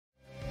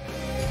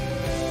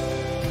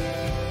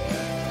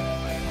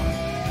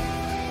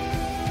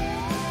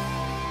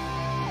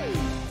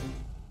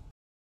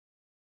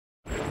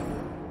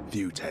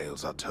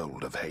tales are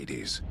told of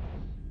Hades,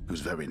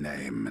 whose very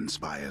name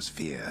inspires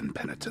fear and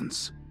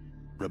penitence,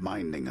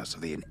 reminding us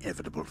of the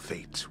inevitable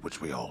fate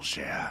which we all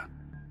share.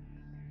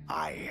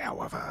 I,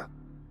 however,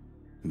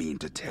 mean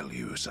to tell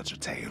you such a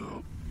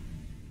tale.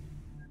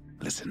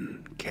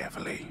 Listen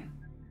carefully.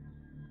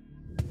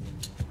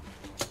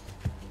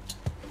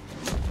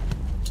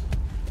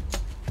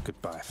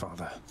 Goodbye,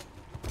 Father.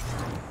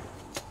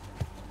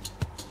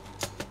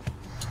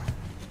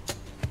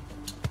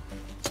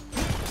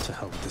 To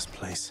hell with this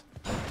place.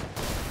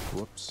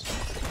 Whoops.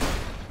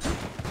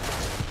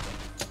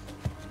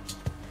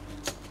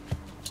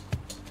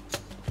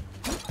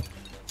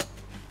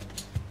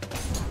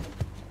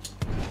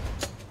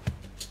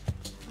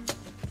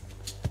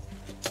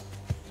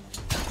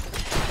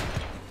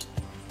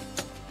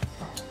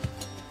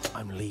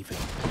 I'm leaving.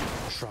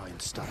 Try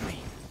and stop me.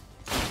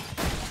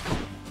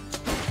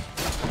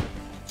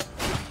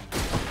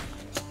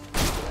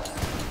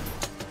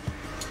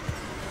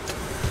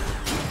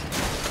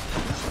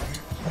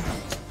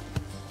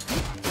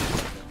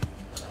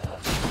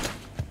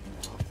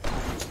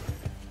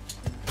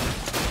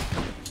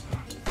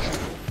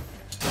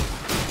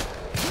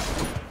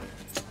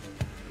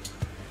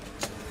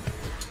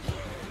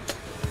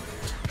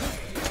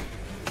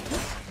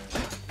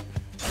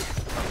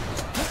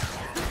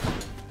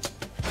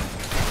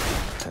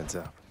 Heads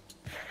up.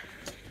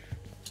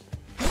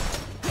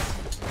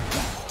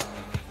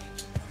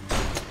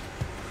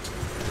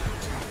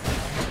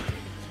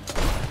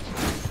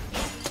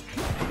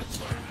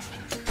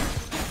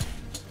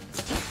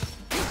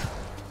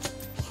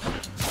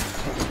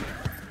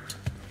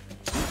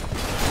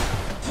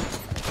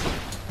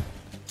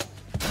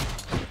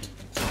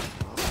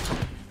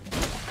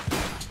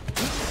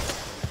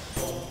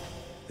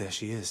 There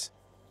she is.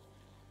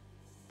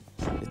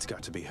 It's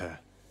got to be her.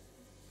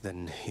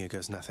 Then here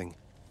goes nothing.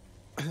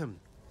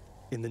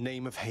 In the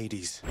name of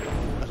Hades,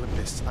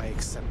 Olympus, I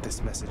accept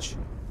this message.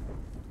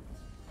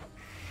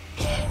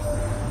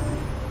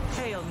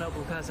 Hail,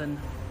 noble cousin.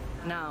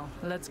 Now,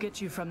 let's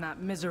get you from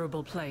that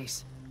miserable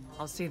place.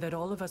 I'll see that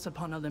all of us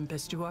upon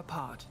Olympus do our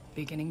part,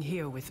 beginning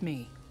here with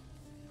me.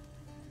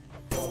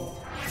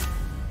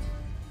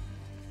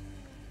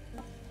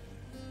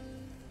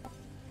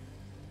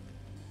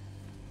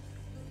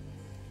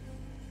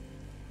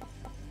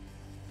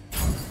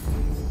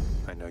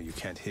 I know you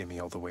can't hear me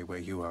all the way where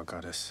you are,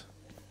 Goddess,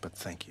 but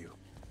thank you.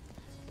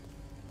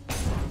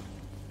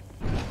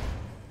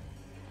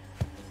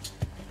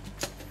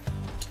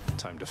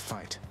 Time to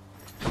fight.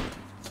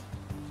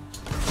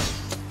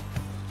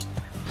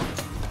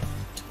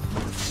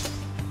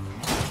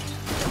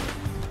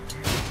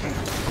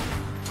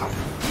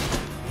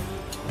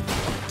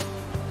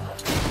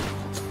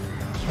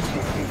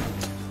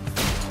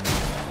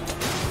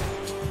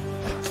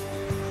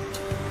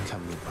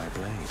 Come meet my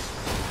blade.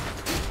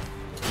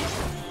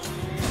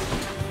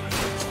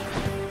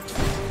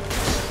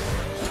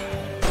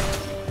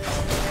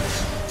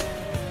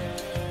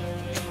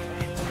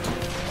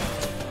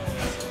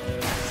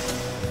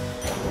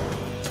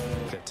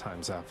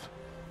 Time's up.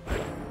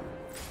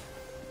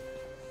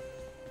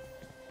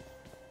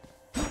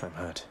 I'm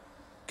hurt.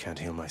 Can't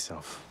heal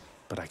myself,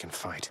 but I can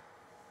fight.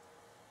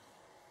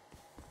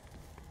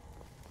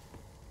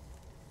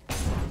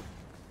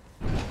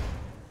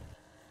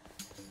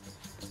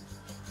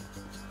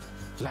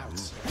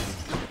 Louds.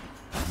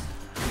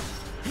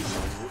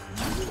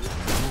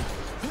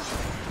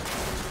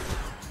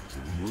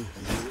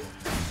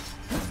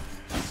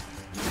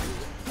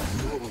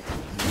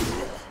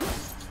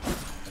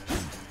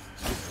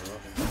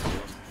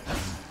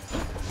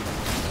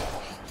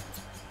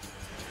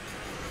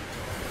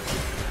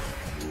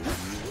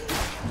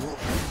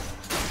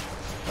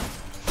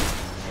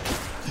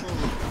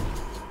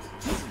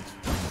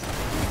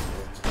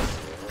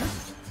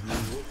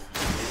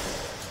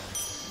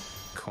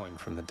 Coin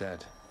from the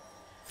dead.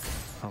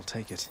 I'll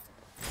take it.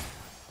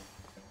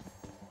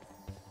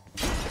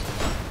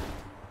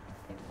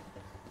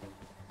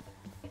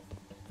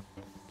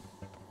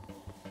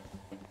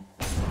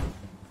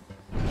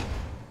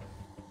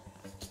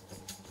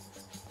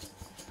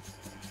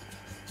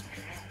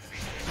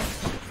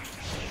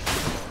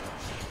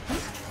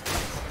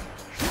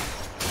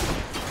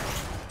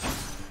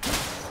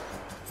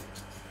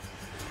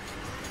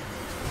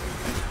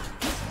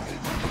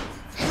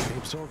 They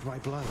absorbed my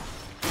blood.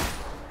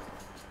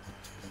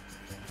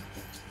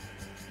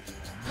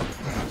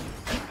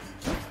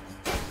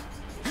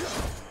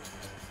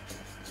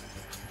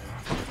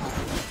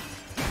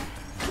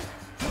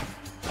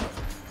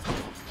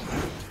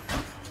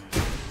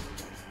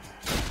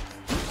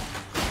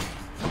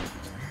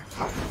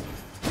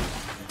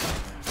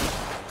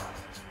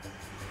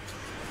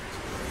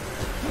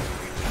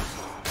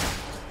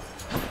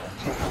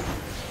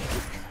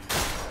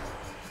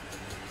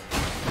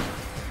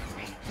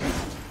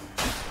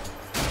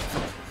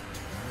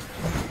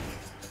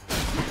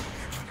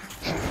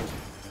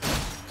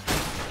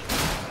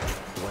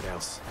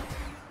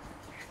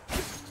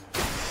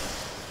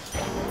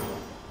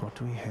 What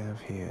do we have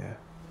here?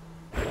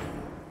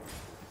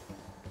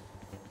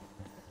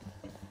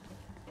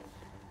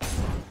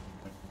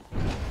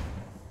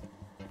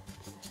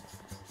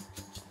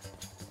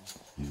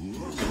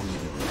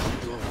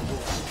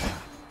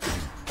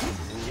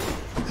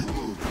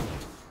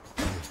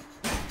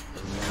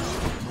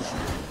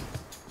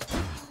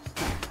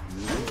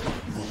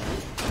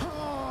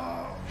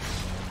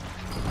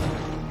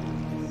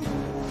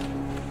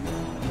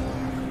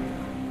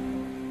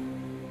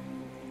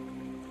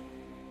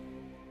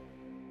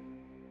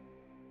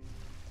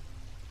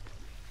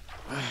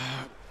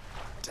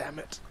 Damn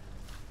it.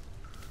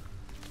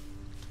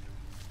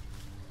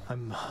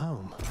 I'm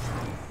home.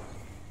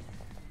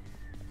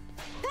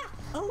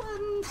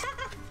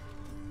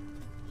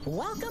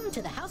 Welcome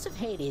to the House of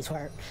Hades,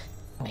 where...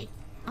 Wait,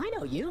 I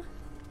know you.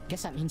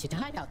 Guess that means you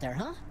died out there,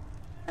 huh?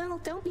 Well,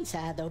 don't be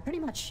sad, though. Pretty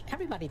much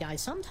everybody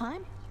dies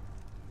sometime.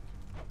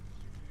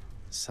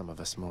 Some of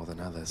us more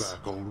than others.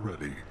 Back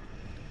already?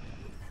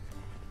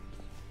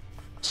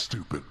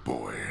 Stupid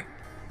boy.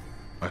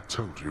 I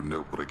told you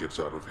nobody gets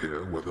out of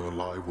here, whether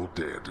alive or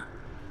dead.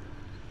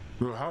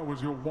 So how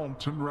was your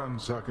wanton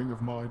ransacking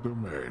of my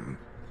domain?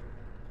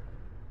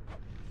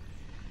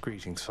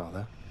 Greetings,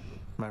 Father.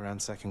 My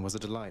ransacking was a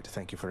delight,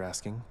 thank you for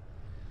asking.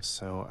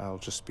 So I'll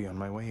just be on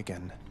my way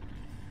again.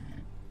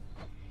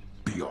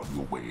 Be on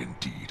your way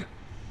indeed.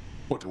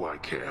 What do I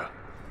care?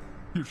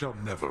 You shall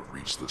never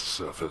reach the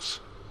surface.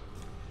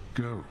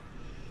 Go,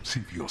 see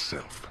for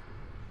yourself.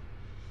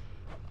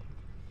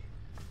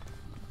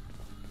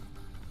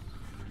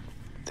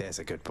 There's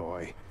a good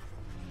boy.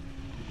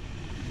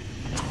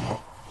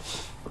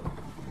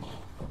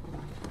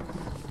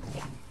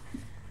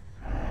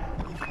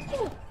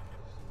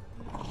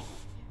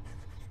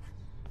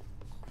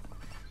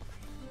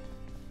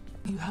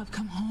 You have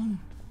come home.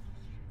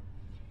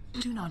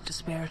 Do not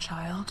despair,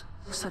 child.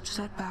 Such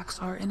setbacks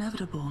are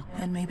inevitable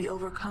and may be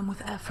overcome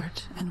with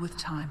effort and with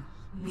time.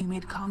 You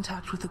made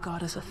contact with the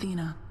goddess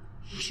Athena.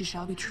 She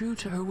shall be true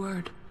to her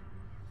word.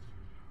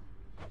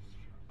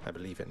 I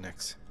believe it,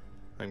 Nyx.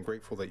 I'm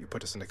grateful that you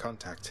put us into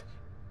contact.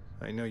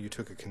 I know you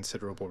took a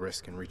considerable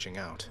risk in reaching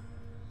out.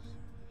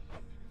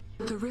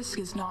 The risk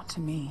is not to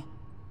me.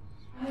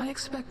 I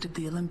expected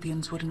the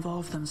Olympians would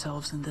involve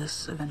themselves in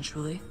this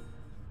eventually.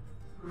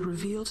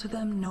 Reveal to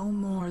them no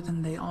more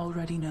than they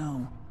already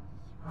know.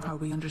 Are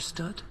we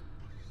understood?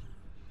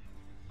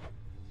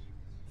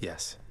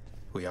 Yes,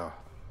 we are.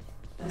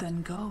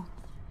 Then go.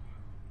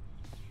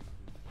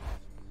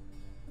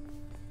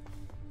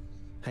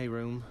 Hey,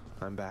 room.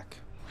 I'm back.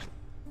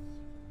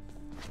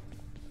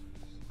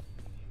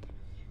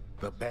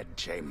 The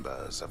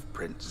bedchambers of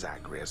Prince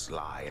Zagreus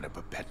lie in a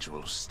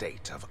perpetual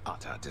state of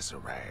utter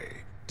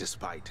disarray,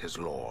 despite his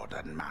lord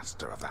and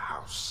master of the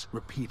house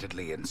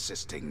repeatedly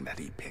insisting that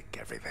he pick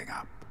everything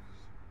up.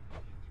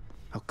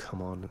 Oh,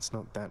 come on. It's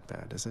not that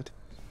bad, is it?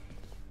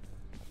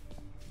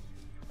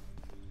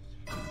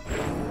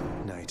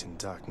 Night and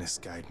darkness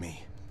guide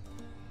me.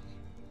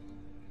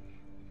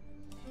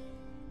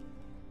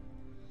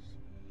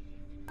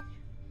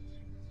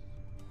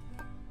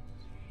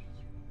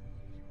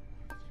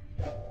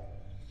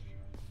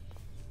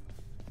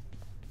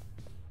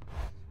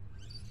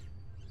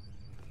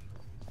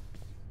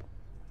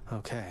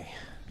 Okay.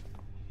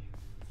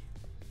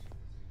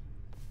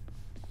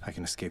 I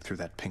can escape through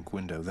that pink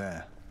window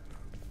there.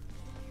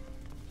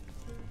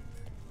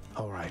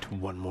 All right,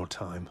 one more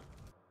time.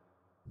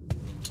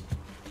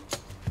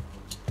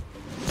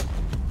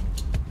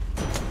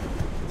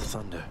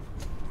 Thunder.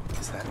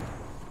 Is that...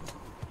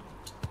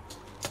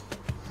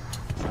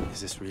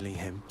 Is this really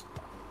him?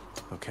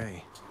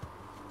 Okay.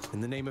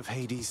 In the name of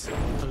Hades,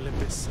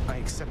 Olympus, I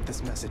accept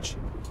this message.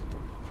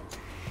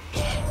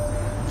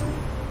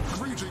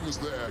 Greetings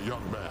there,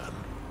 young man.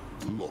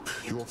 Look,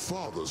 your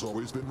father's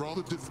always been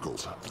rather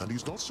difficult, and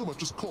he's not so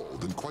much as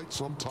called in quite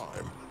some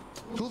time.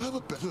 You'll have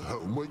a better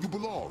home where you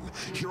belong,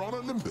 here on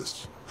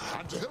Olympus.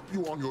 And to help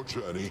you on your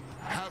journey,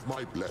 have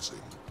my blessing.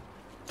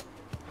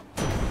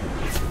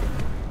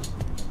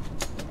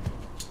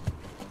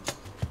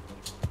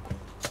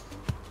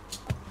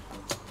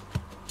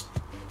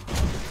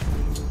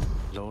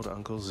 Lord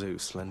Uncle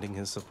Zeus lending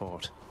his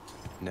support.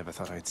 Never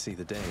thought I'd see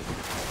the day.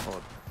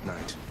 Or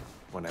night.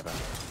 Whenever.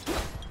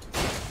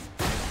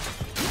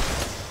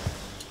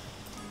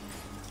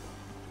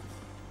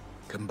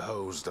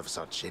 Composed of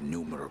such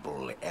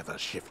innumerable,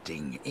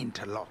 ever-shifting,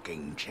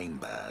 interlocking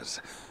chambers,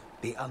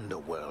 the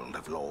underworld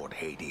of Lord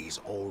Hades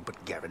all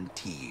but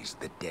guarantees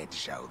the dead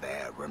shall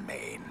there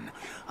remain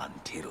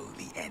until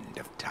the end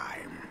of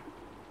time.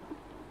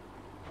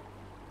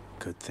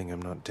 Good thing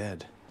I'm not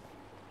dead.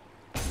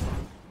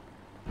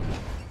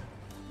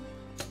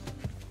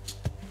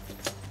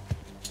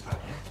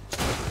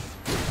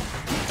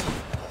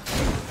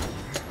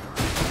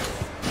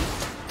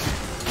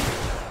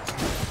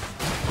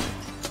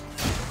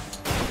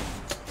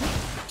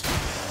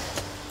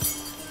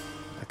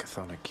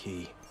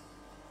 Key.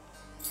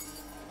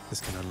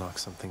 This can unlock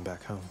something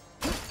back home.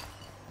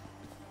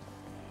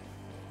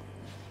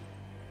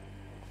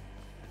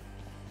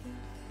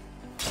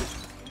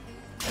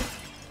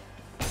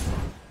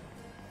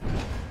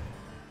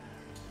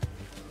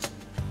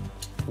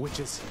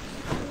 Witches.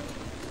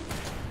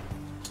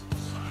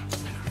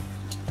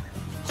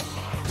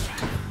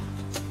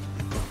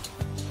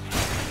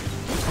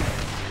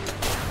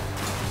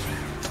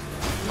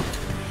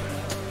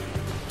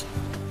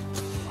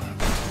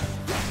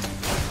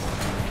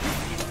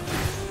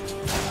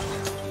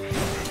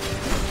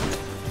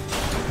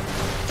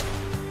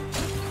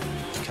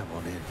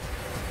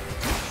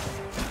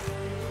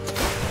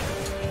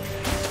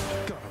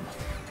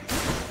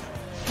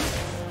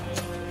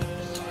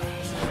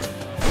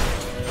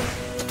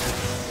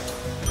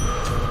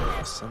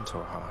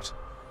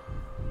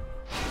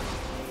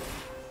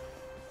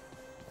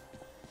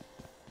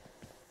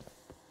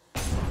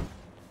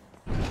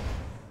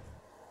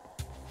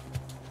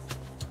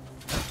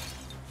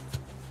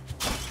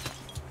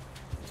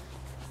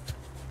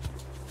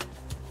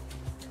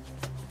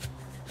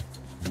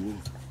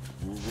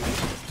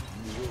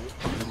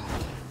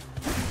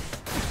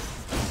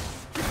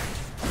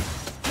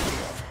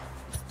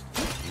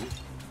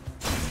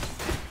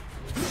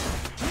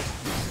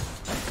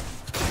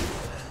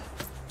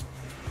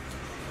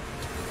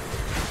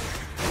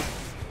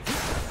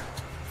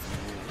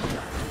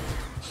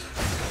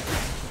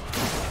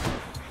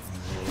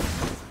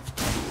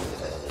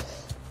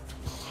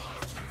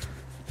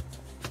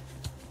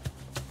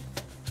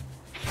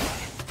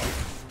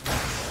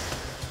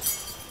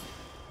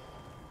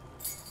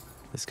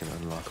 can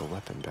unlock a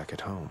weapon back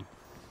at home.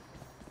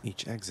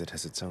 Each exit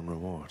has its own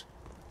reward.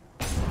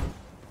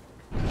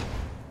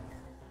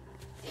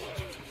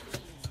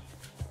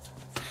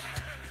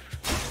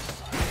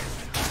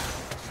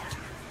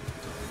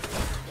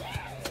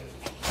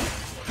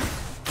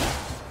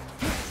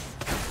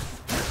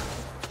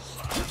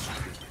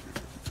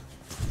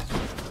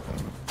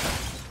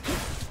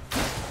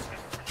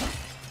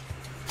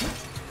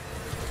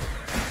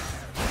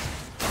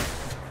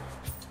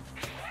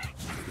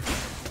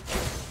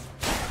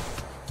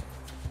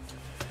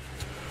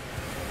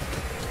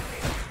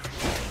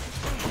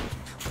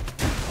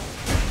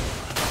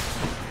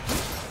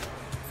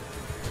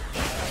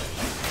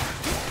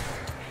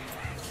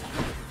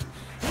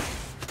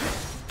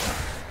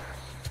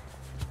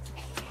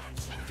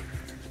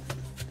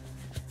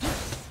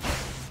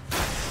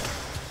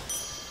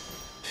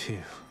 Phew.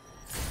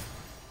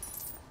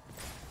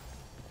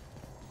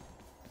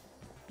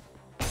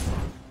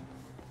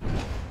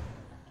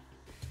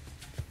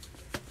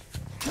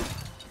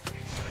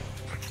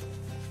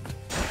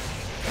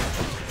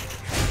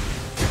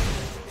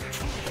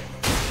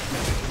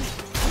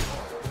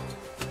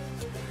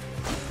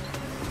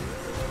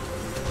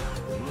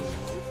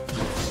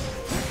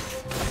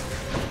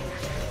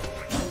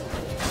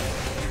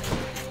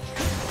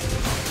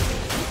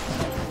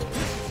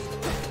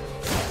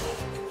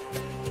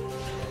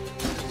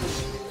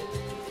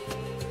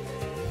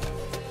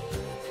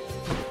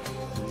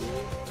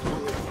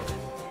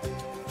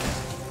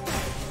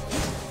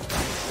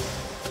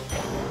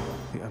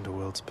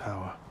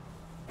 Power.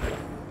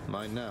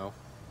 Mine now.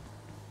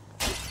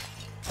 They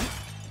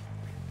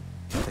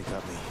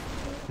got me.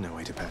 No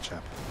way to patch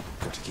up.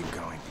 Got to keep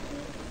going.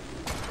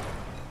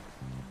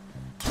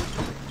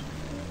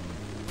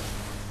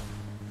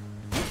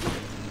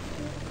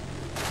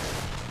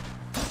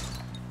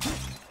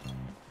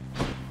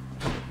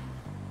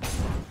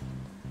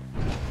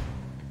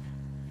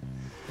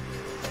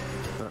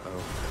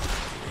 Uh-oh.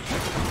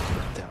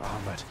 They're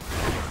armored.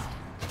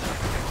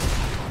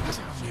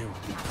 Damn you.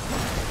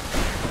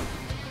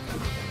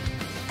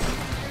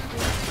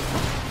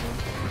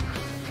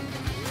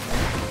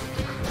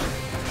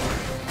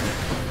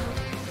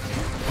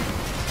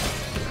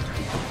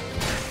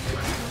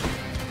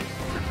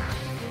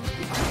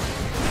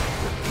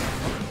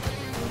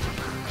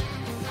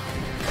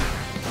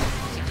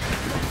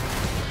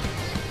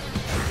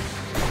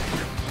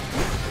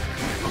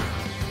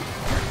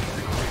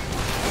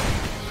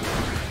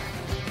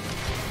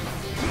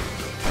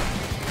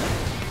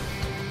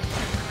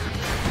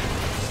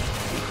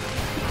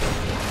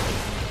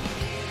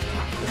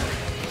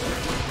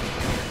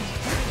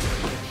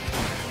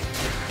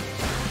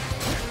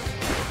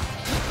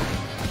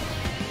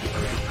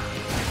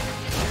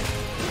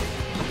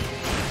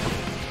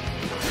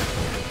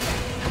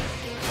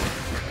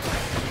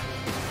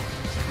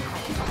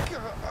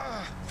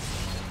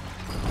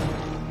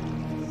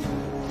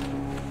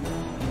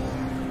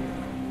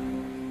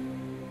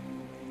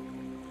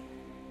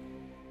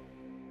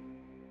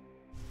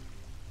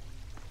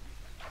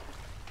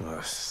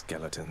 Ugh,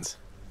 skeletons.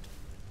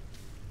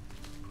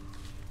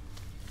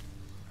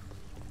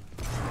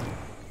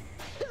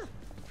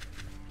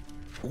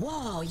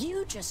 Whoa,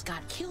 you just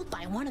got killed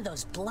by one of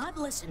those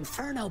bloodless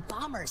inferno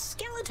bomber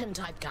skeleton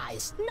type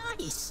guys.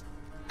 Nice!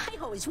 I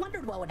always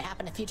wondered what would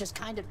happen if you just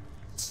kind of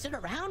stood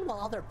around while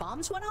all their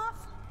bombs went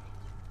off.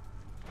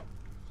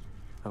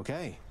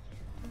 Okay.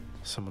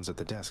 Someone's at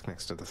the desk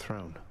next to the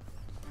throne.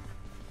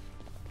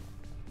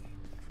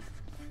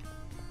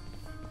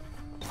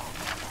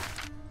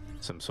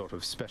 Some sort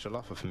of special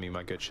offer for me,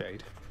 my good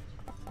shade.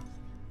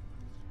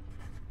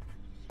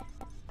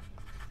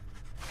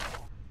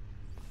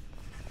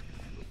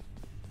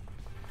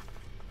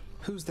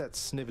 Who's that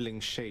sniveling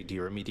shade to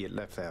your immediate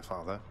left there,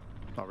 Father?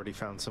 Already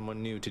found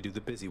someone new to do the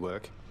busy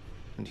work,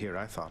 and here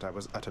I thought I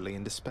was utterly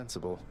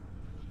indispensable.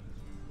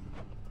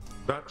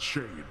 That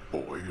shade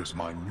boy is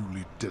my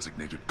newly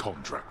designated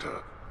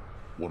contractor,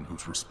 one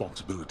whose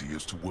responsibility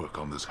is to work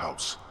on this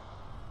house.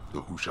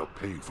 Though who shall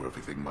pay for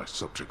everything my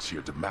subjects here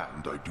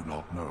demand, I do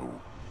not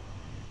know.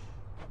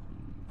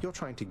 You're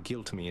trying to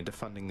guilt me into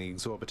funding the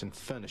exorbitant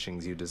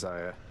furnishings you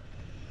desire.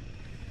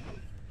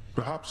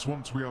 Perhaps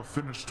once we are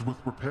finished with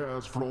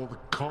repairs for all the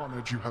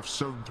carnage you have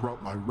sown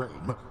throughout my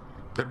realm,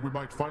 then we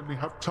might finally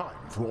have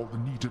time for all the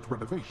needed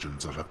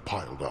renovations that have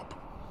piled up.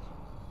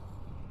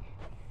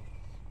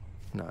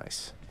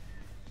 Nice.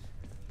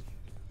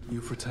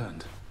 You've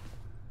returned.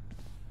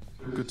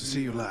 Good to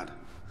see you, lad,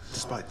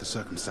 despite the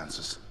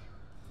circumstances.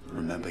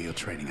 Remember your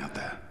training out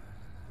there.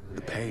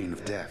 The pain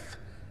of death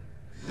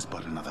is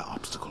but another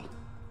obstacle.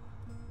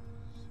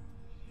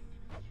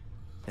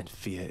 And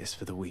fear is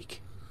for the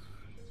weak.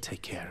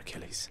 Take care,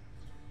 Achilles.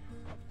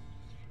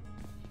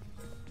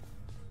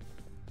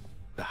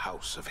 The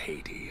House of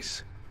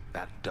Hades,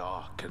 that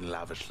dark and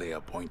lavishly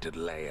appointed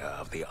lair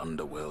of the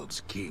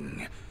underworld's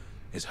king,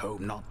 is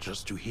home not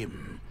just to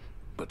him,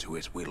 but to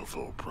his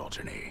willful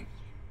progeny.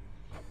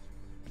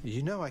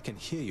 You know I can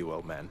hear you,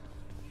 old man.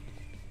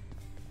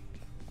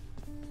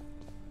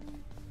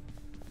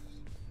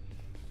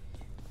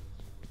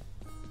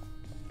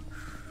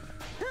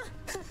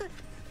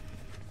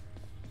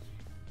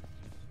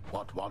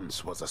 What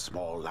once was a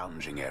small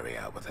lounging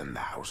area within the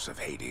House of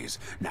Hades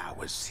now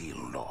is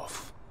sealed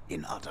off,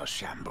 in utter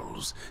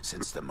shambles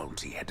since the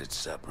multi-headed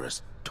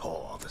Cerberus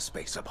tore the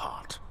space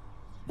apart,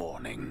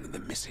 mourning the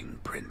missing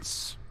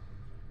prince.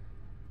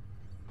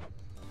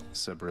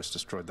 Cerberus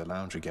destroyed the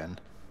lounge again.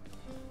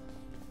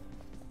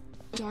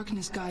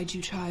 Darkness guide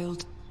you,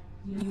 child.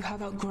 You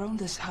have outgrown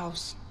this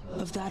house.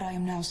 Of that I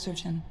am now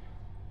certain.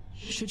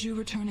 Should you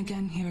return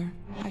again here,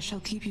 I shall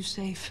keep you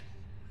safe.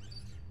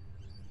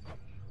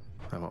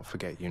 I won't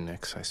forget you,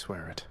 Nyx, I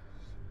swear it.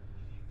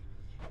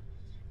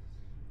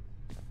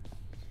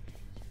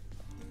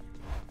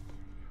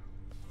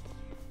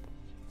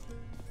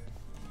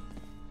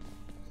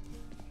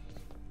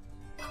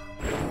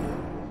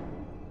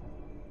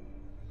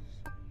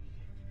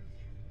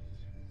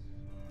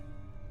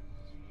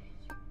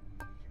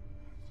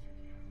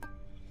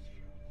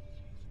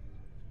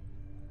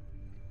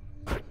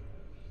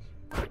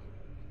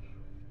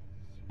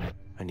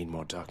 I need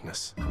more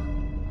darkness.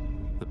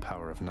 The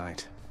power of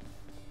night.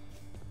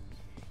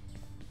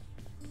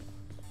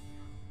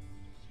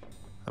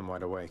 I'm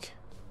wide awake.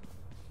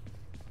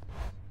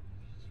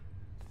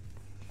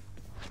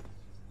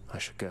 I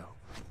should go.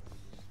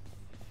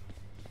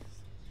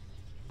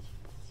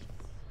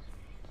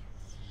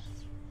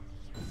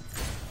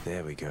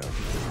 There we go.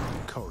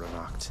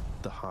 Coronach,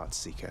 the Heart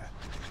Seeker.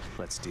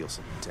 Let's deal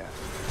some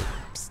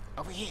death. Psst,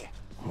 over here.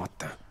 What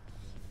the?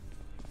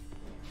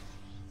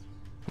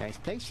 Nice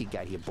place you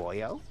got here,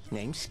 boyo.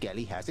 Name's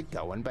Skelly, how's it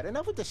going? But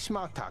enough with the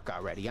small talk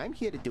already. I'm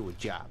here to do a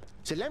job.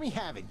 So let me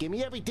have it. Give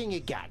me everything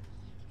you got.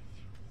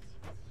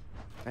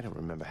 I don't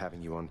remember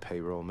having you on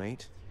payroll,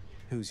 mate.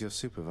 Who's your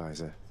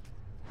supervisor?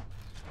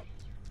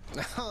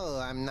 Oh,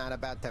 I'm not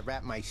about to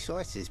wrap my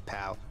sources,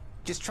 pal.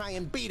 Just try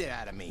and beat it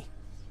out of me.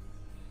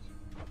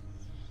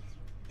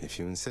 If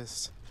you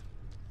insist.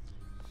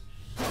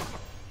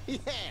 Yeah!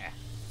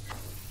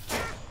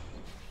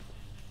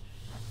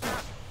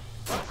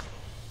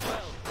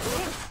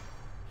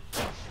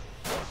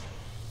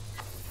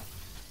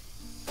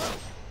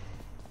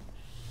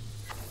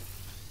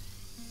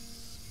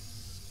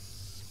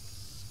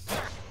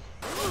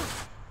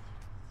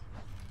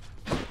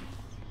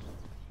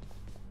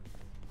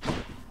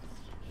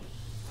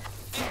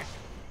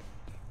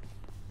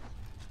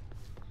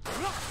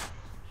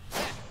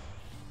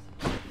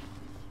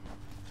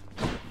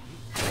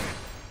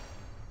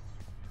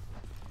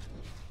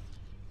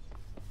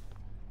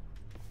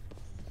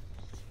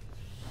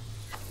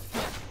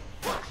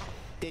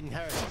 Didn't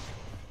hurt.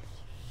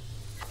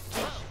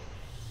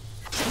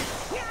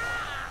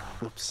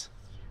 Oops.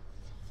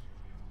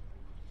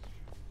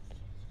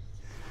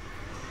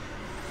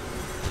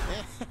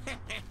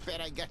 Bet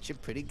I got you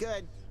pretty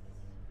good.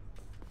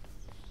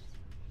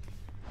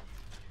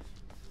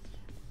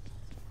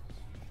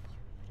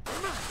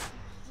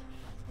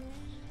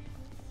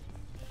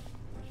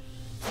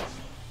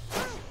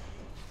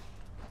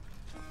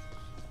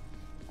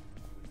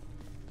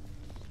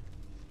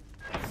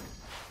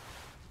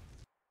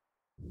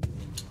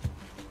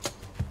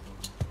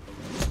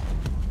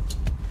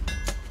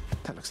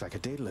 That looks like a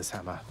Daedalus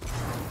hammer.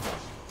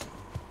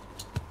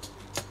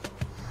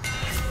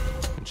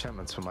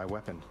 Enchantments for my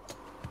weapon.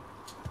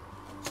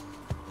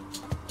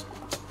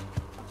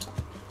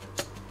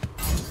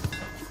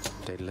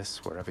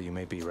 Daedalus, wherever you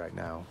may be right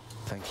now,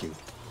 thank you.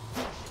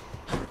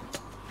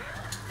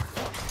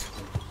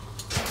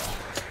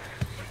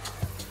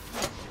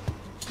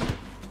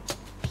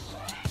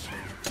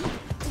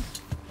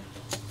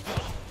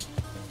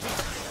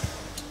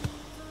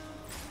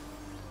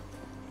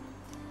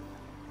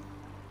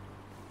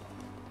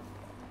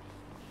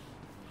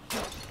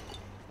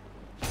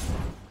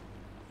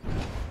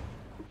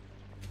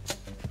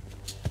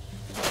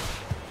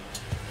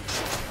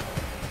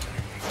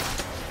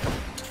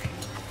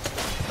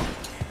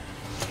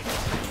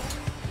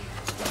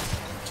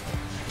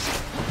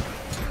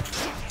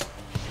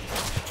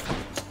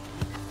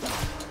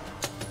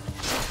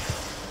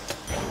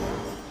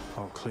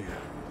 Clear.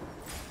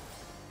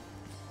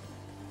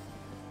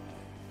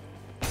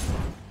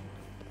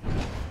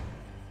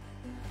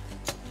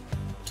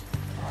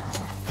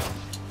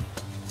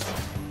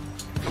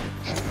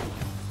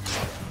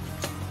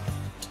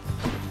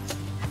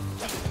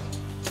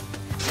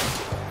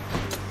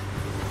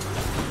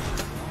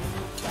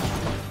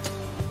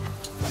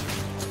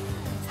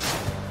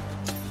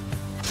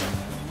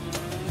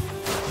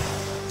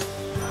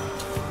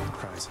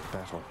 Cries of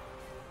battle.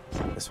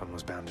 This one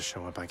was bound to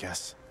show up, I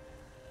guess.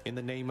 In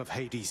the name of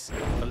Hades,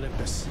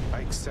 Olympus,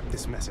 I accept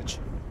this message.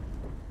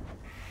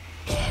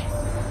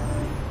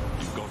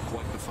 You've got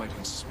quite the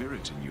fighting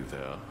spirit in you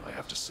there, I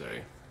have to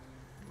say.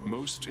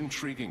 Most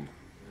intriguing,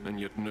 and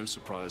yet no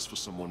surprise for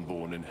someone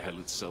born in hell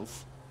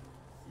itself.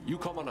 You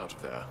come on out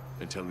of there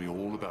and tell me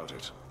all about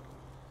it.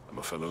 I'm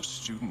a fellow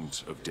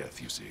student of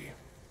death, you see.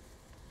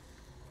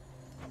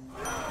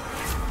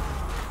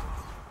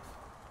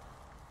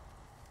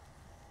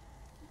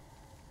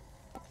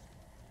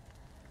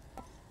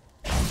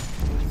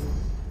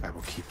 I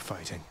will keep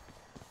fighting.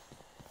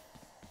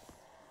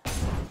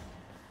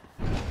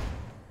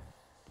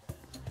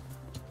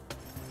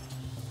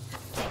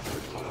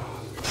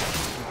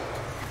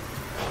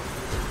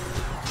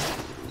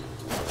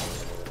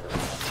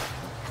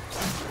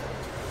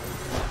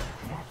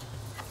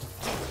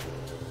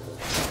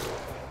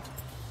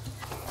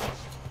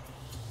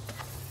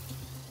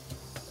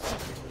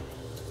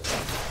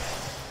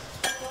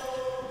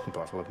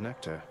 bottle of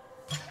nectar.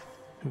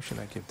 Who should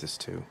I give this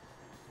to?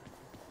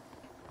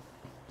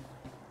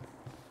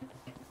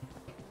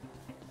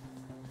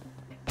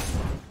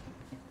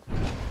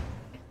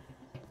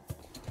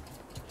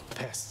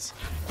 Pests.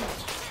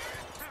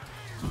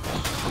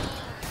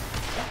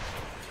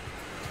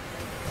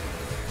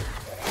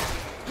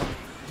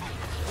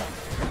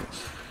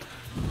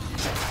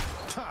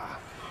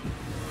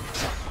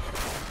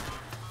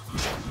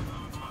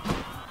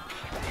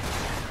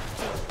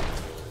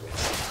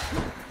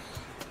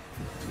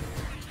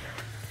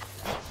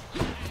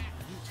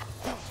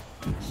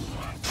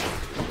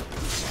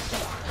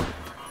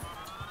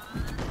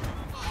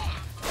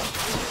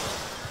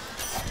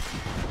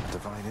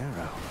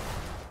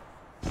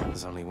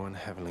 There's only one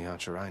heavenly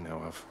archer I know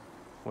of.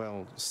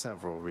 Well,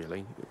 several,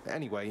 really.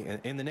 Anyway,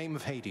 in the name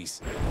of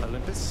Hades,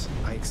 Olympus,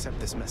 I accept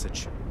this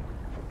message.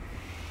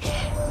 I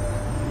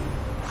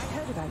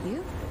heard about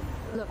you.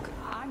 Look,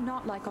 I'm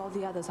not like all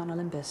the others on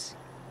Olympus.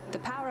 The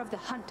power of the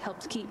hunt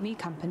helps keep me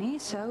company,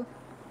 so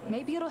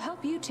maybe it'll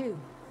help you too.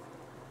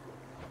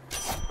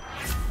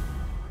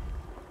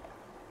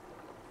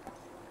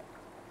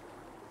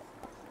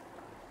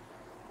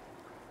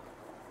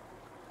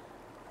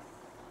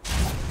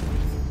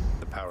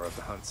 The power of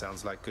the hunt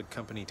sounds like good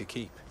company to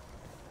keep.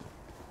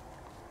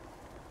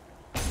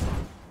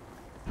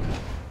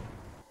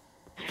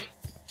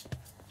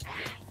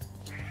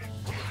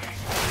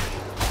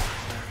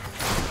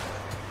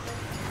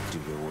 Do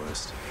your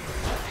worst.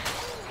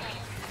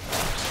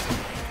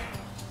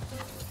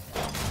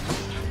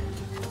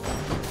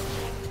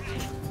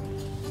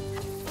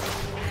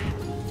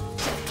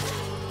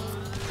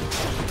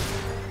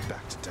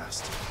 Back to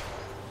dust.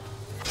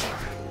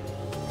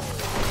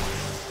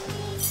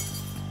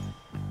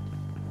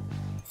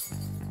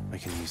 I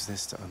can use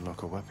this to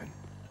unlock a weapon.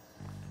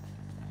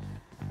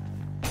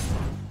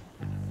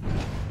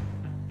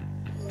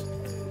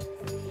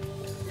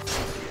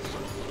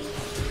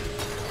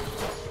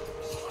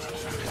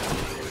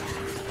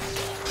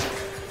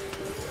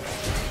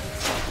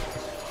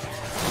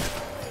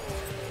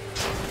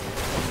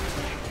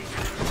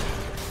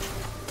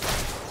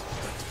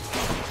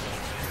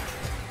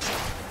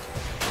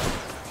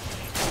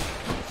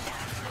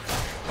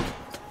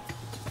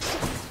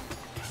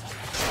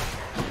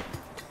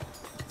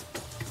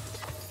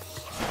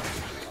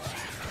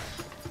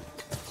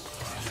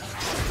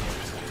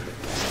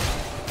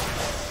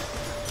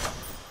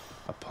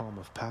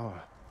 Of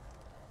power.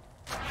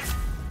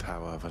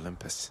 Power of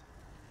Olympus.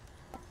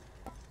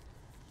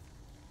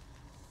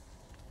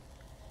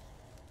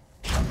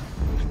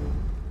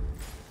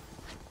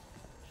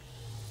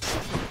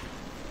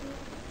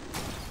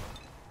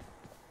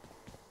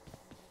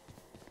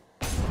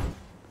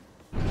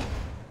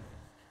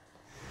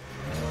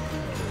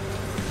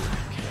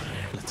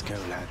 Let's go,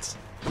 lads.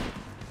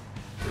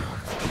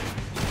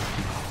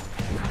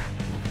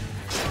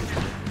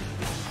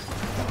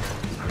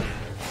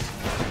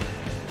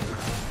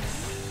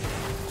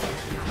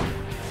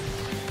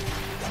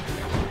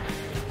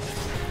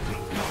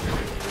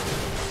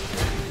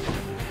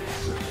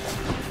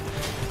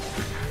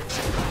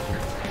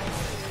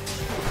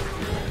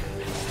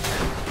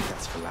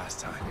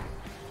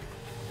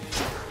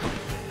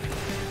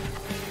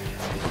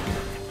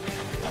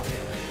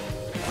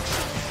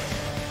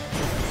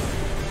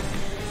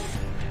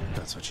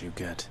 That's what you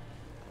get.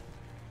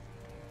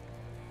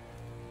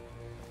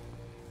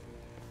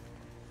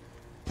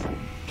 I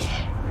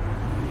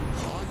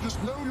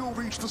just know you'll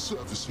reach the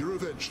surface here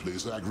eventually,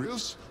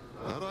 Zagreus,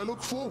 and I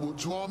look forward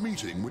to our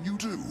meeting when you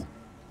do.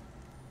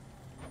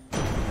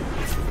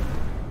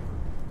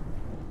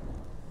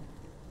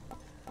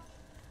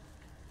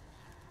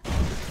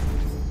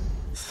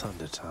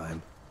 Thunder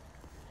time.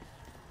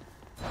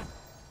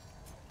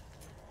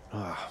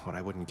 What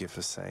I wouldn't give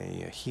for,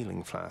 say, a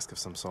healing flask of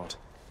some sort.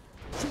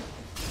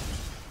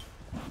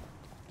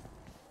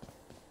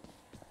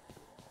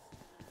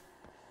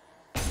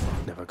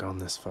 Never gone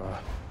this far.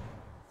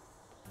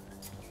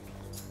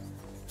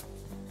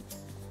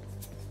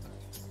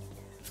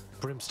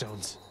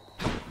 Brimstones.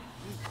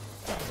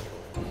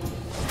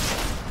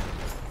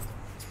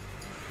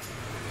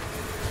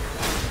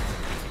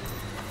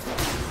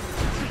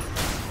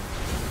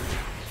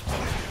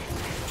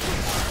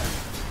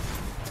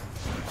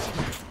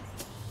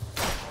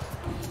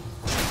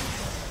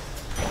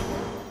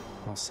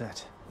 All set.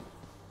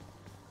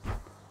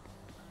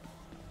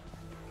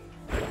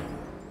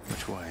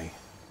 Which way?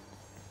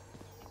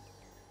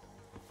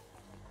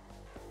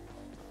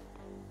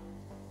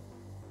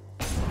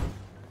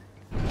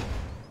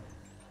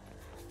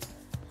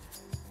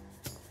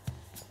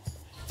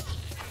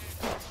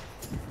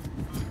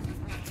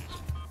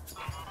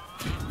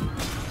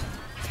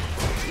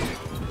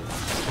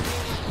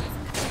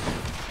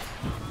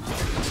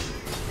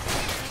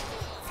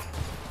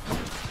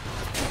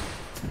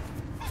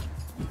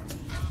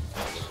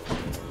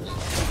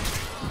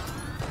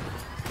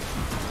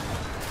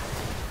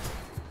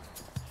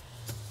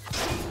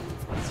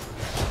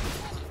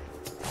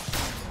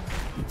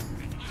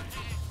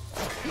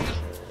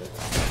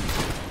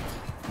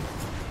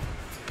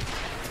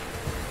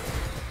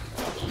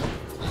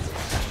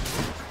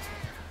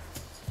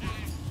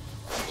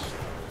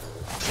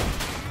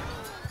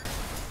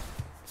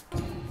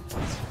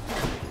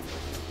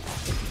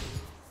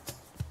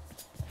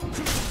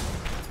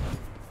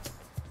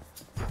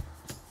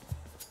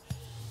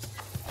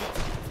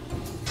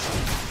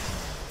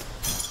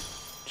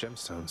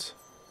 Gemstones.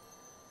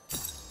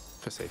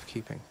 For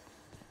safekeeping.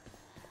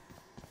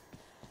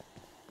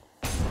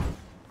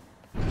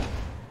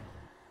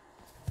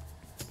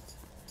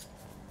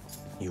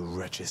 You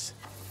wretches.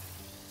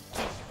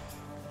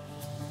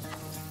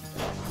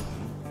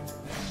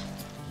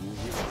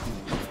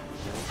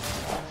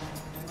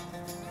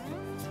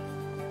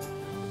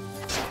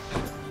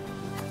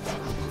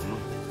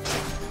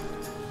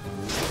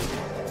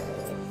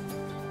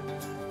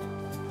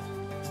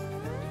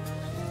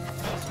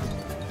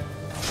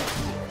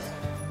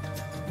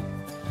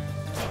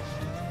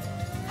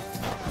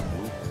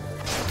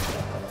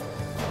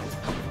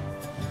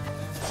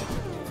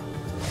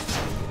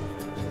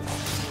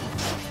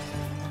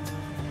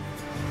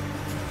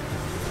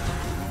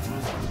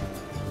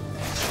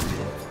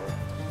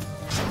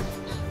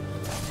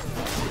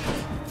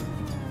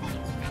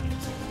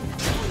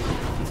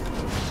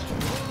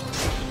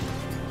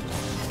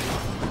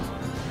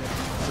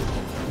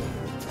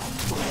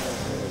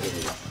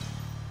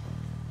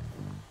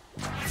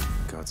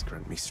 Gods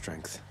grant me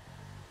strength.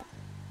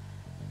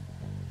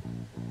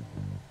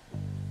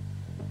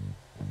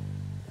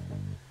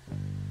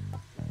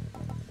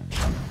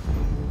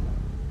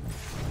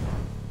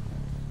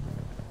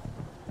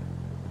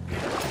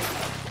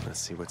 Let's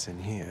see what's in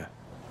here.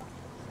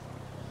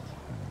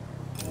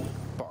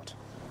 Bot.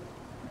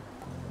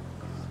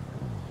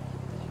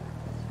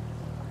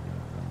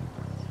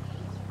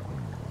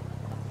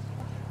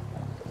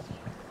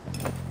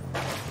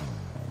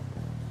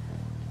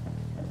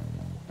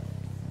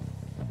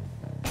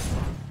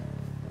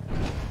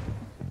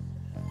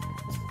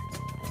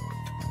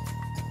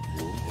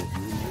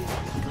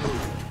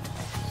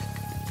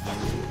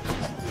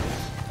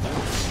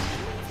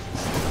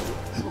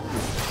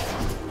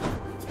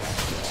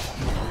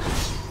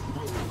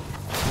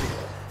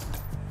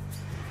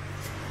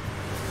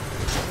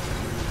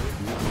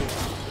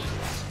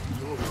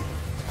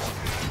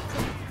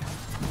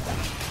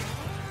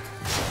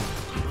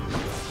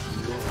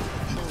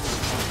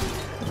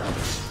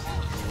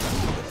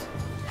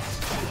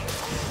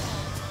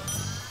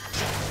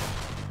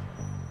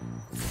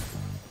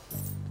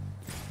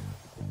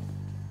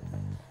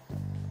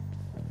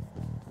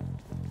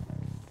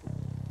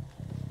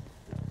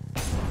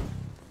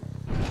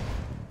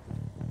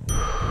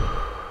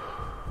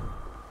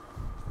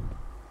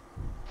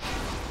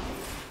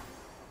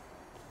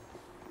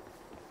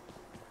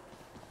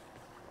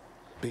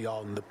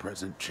 Beyond the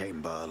present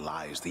chamber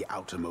lies the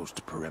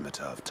outermost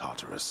perimeter of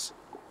Tartarus,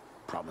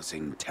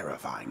 promising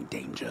terrifying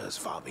dangers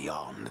far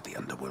beyond the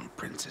Underworld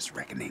Prince's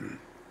reckoning.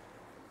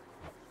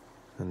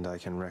 And I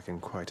can reckon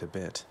quite a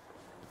bit.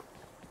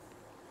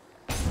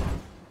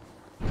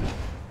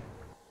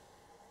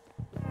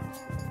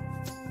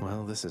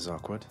 Well, this is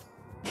awkward.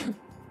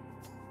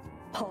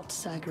 Halt,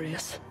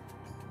 Zagreus.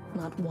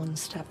 Not one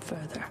step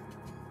further.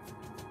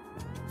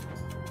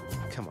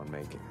 Come on,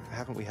 Meg.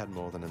 Haven't we had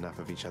more than enough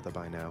of each other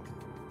by now?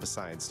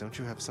 Besides, don't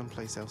you have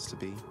someplace else to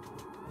be?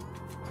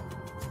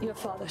 Your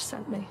father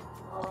sent me.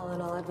 All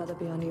in all, I'd rather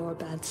be on your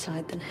bad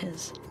side than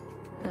his.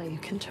 Now you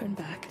can turn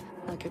back,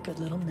 like a good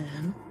little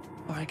man,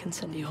 or I can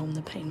send you home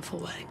the painful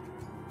way.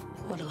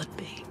 What'll it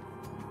be?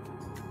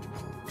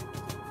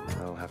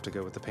 I'll have to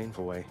go with the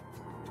painful way.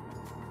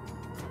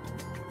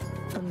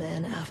 A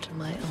man after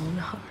my own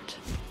heart.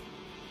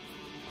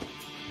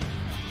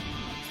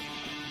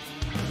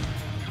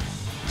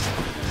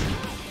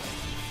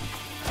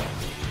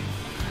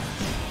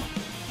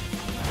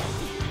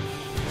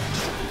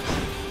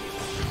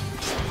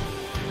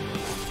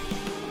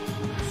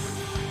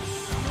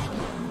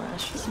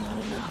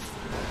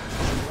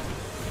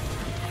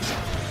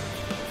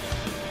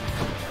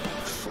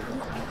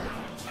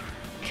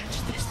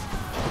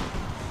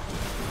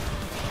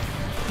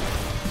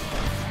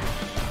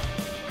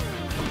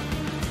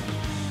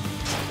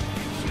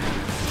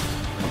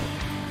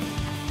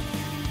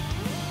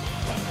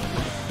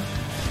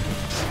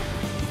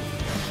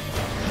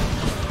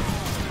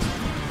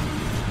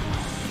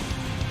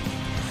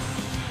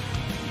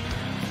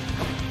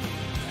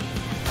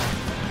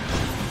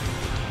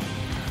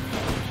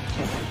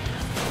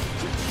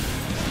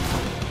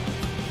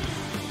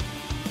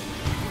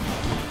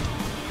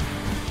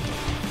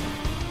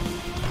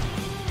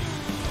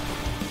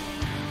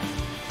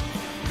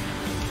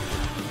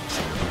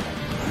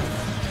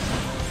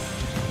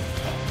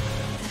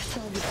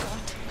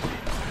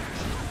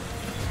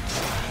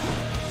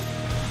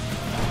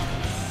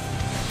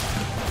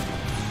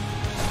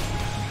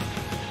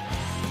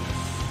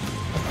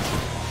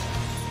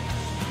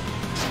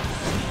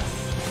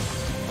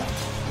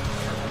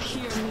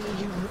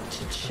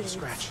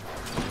 Scratch.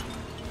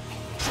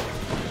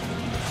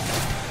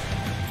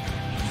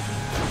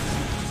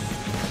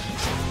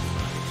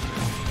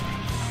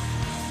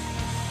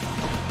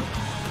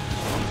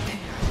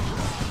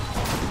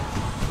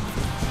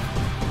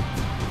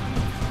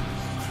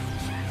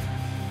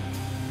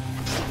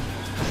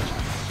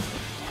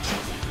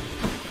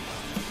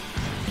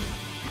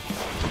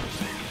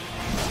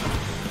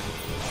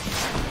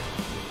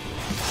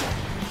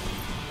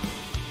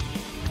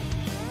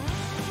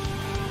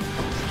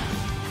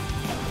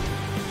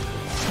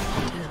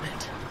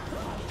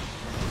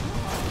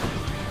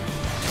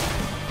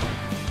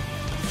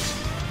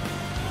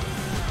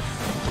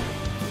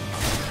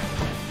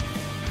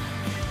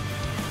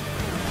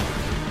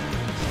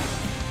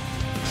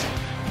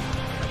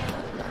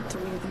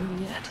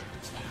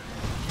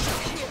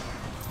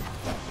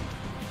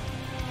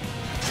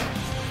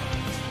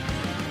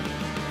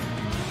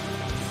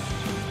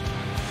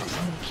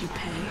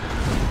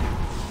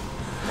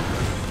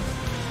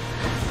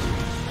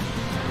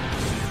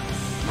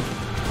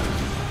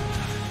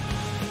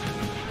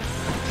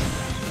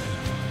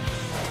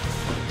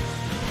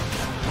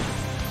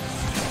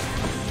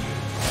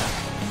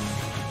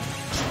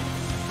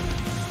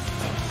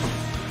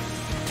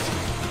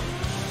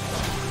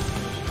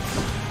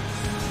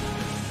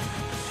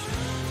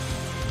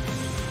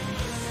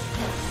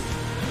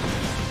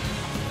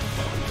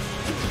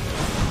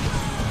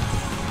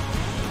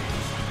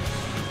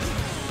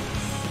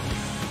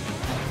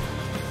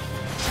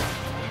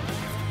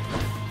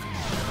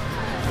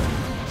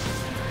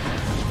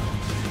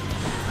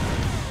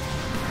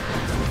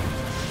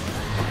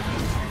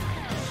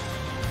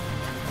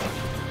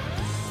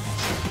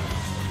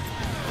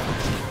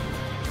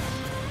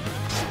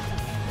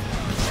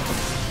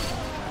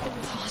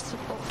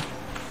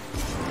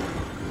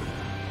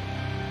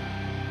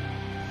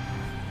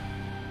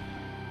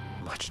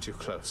 too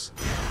close.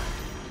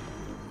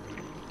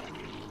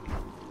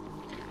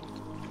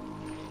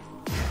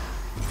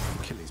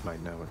 Achilles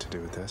might know what to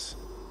do with this.